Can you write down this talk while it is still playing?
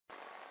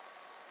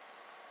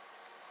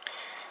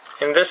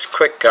In this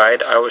quick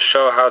guide, I will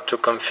show how to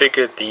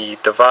configure the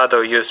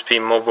DOVADO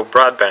USB mobile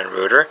broadband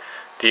router,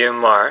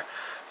 UMR,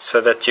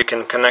 so that you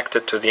can connect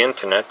it to the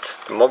internet,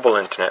 the mobile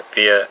internet,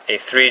 via a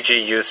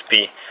 3G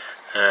USB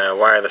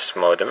wireless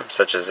modem,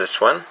 such as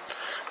this one.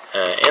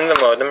 In the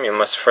modem, you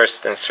must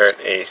first insert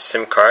a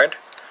SIM card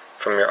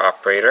from your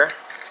operator,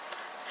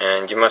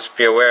 and you must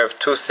be aware of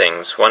two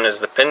things. One is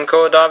the PIN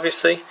code,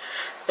 obviously,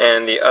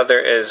 and the other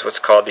is what's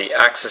called the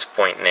access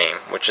point name,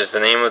 which is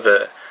the name of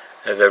the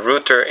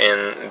router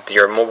in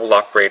your mobile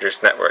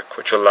operator's network,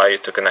 which will allow you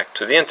to connect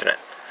to the internet.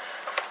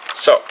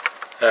 So,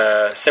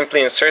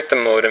 simply insert the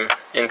modem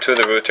into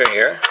the router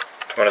here,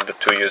 one of the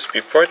two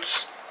USB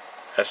ports,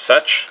 as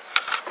such.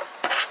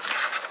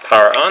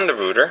 Power on the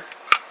router.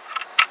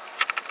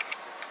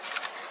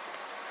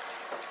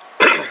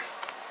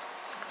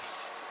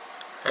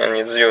 And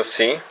as you'll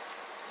see, a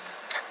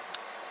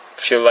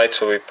few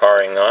lights will be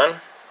powering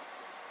on.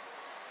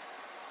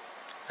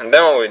 And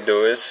then what we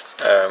do is,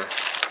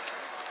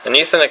 an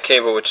Ethernet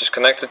cable which is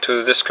connected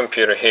to this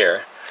computer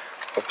here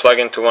will plug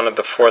into one of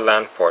the 4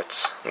 LAN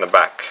ports in the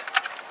back.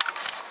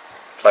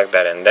 Plug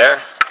that in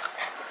there.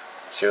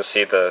 So you'll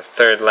see the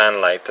third LAN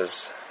light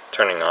is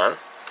turning on,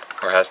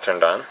 or has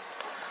turned on.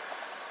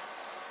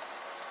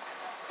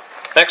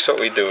 Next what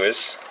we do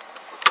is,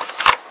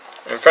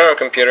 in front of our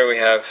computer we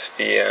have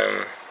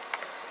the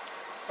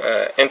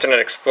Internet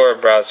Explorer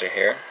browser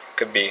here. It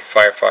could be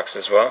Firefox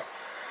as well.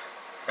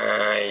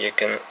 You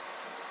can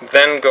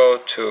then go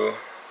to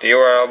the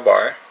URL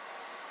bar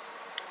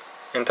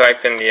and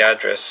type in the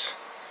address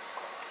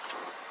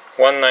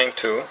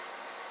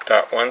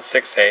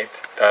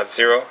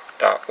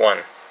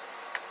 192.168.0.1,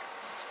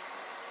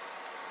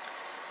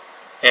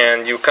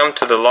 and you come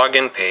to the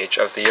login page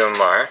of the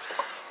UMR,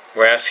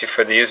 where it asks you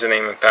for the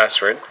username and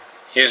password.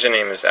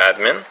 Username is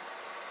admin,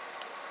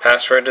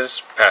 password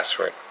is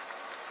password.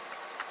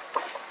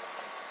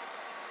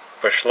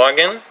 Push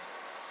login,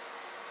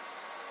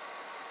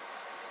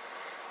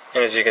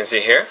 and as you can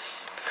see here,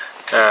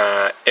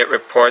 it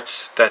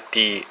reports that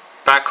the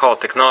backhaul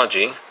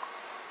technology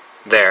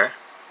there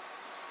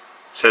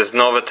says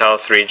Novatel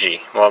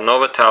 3G. Well,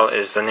 Novatel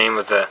is the name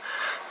of the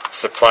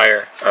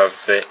supplier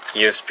of the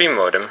USB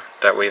modem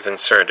that we've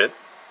inserted,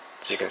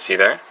 as you can see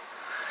there.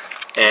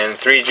 And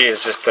 3G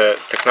is just the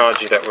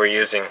technology that we're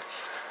using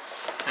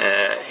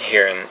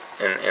here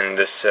in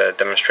this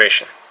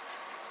demonstration.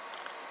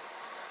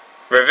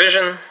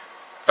 Revision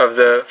of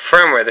the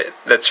firmware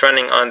that's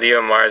running on the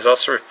UMR is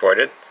also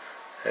reported.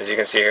 As you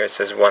can see here, it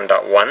says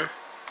 1.1.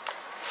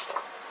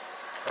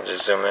 I'll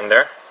just zoom in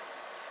there.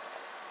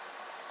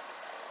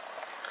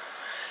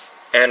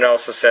 And it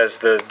also says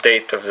the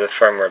date of the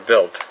firmware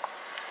build.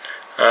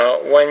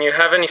 When you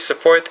have any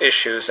support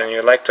issues and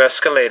you'd like to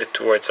escalate it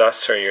towards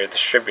us or your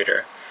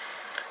distributor,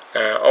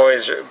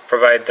 always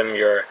provide them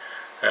your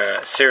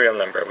serial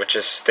number, which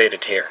is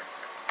stated here.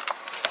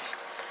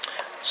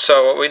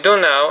 So what we do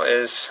now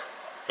is,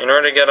 in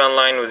order to get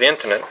online with the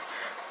internet,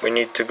 we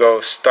need to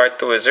go start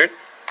the wizard.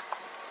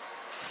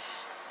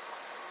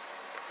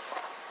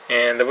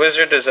 And the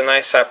wizard is a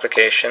nice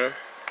application,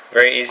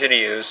 very easy to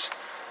use,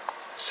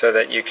 so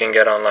that you can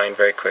get online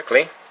very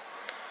quickly.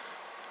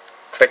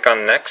 Click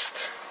on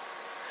next,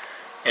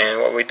 and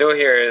what we do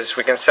here is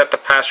we can set the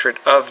password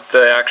of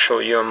the actual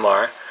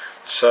UMR,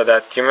 so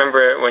that, you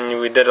remember when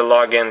we did a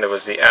login there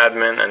was the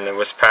admin and there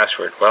was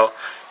password. Well,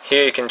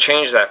 here you can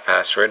change that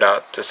password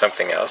out to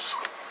something else.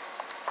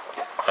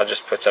 I'll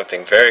just put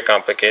something very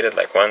complicated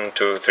like 1,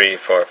 2, 3,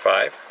 4,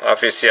 5.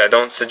 Obviously I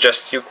don't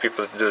suggest you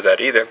people to do that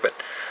either, but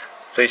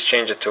please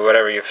change it to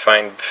whatever you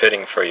find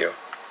fitting for you.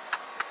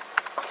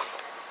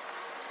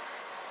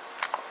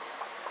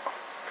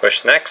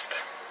 Push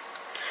next.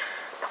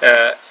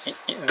 The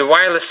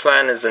wireless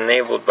LAN is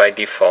enabled by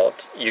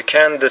default. You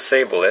can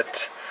disable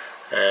it,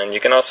 and you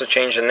can also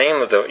change the name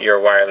of your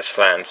wireless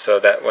LAN so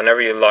that whenever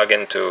you log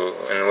in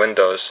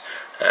Windows,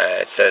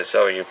 it says,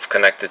 oh, you've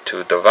connected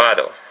to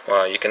DOVADO.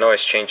 Well, you can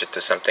always change it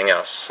to something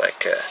else,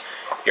 like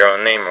your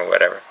own name or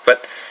whatever.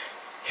 But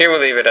here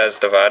we'll leave it as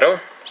DOVADO,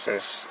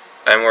 since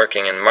I'm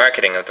working in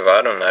marketing of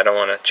DOVADO and I don't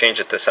want to change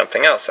it to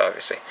something else,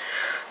 obviously.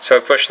 So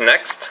push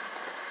next.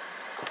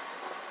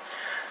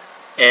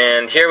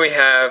 And here we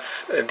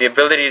have the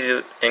ability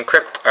to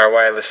encrypt our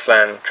wireless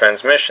LAN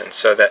transmission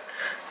so that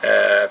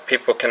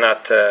people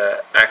cannot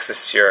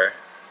access your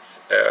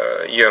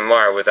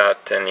UMR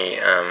without any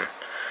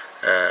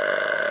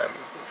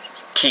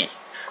key.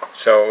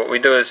 So what we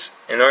do is,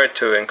 in order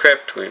to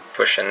encrypt, we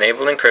push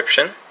enable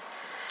encryption,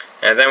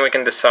 and then we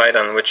can decide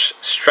on which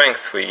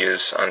strength we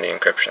use on the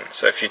encryption.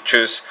 So if you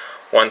choose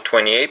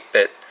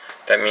 128-bit,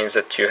 that means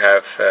that you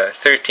have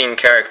 13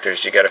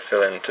 characters you got to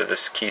fill into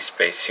this key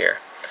space here.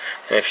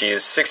 And if you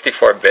use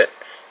 64-bit,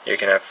 you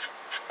can have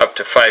up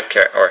to 5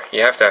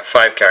 you have to have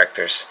 5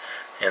 characters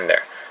in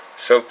there.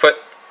 So put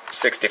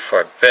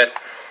 64-bit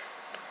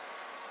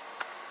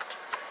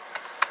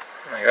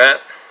like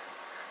that.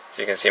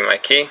 So you can see my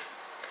key.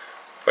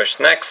 Push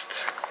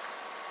next.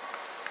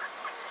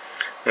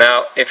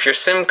 Now, if your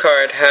SIM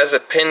card has a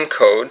PIN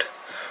code,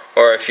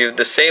 or if you've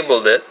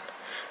disabled it,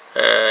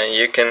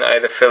 you can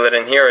either fill it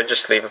in here or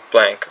just leave it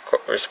blank,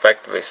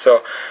 respectively.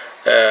 So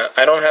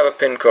I don't have a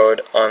PIN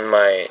code on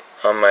my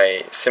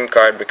SIM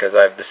card because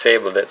I've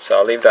disabled it, so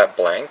I'll leave that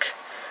blank.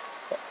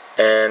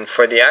 And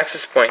for the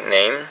access point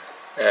name,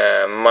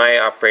 my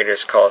operator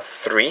is called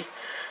 3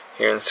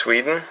 here in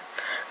Sweden,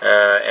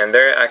 and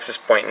their access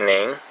point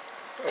name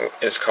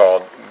is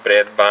called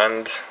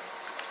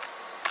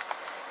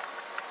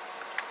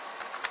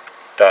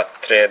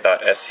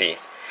broadband.3.se.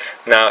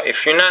 Now,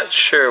 if you're not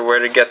sure where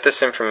to get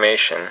this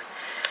information,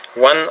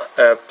 one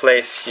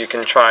place you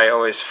can try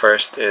always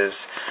first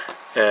is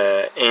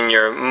in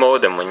your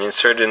modem. When you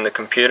insert it in the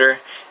computer,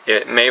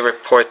 it may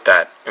report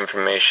that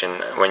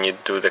information when you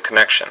do the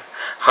connection.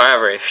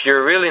 However, if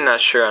you're really not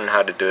sure on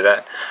how to do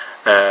that,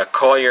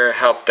 call your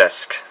help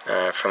desk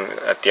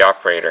at the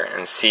operator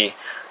and see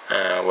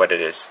what it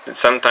is.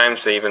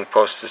 Sometimes they even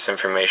post this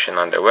information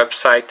on their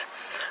website.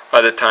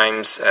 Other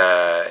times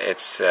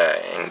it's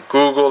in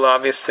Google,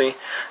 obviously.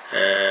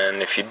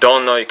 And if you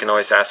don't know, you can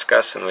always ask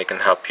us and we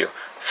can help you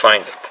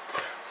find it.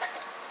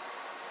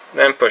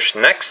 Then push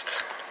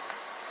next.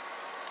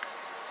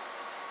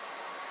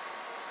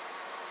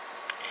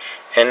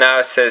 And now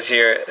it says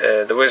here,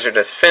 the wizard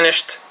has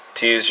finished.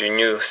 To use your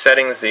new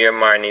settings, the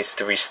UMR needs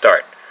to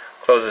restart.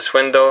 Close this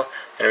window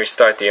and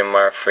restart the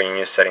UMR for your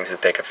new settings to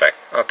take effect.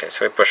 Okay,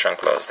 so we push on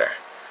close there.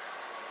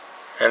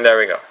 And there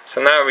we go. So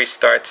now it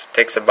restarts,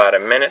 takes about a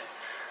minute,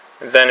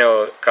 then it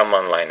will come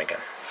online again.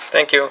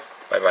 Thank you.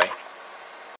 Bye-bye.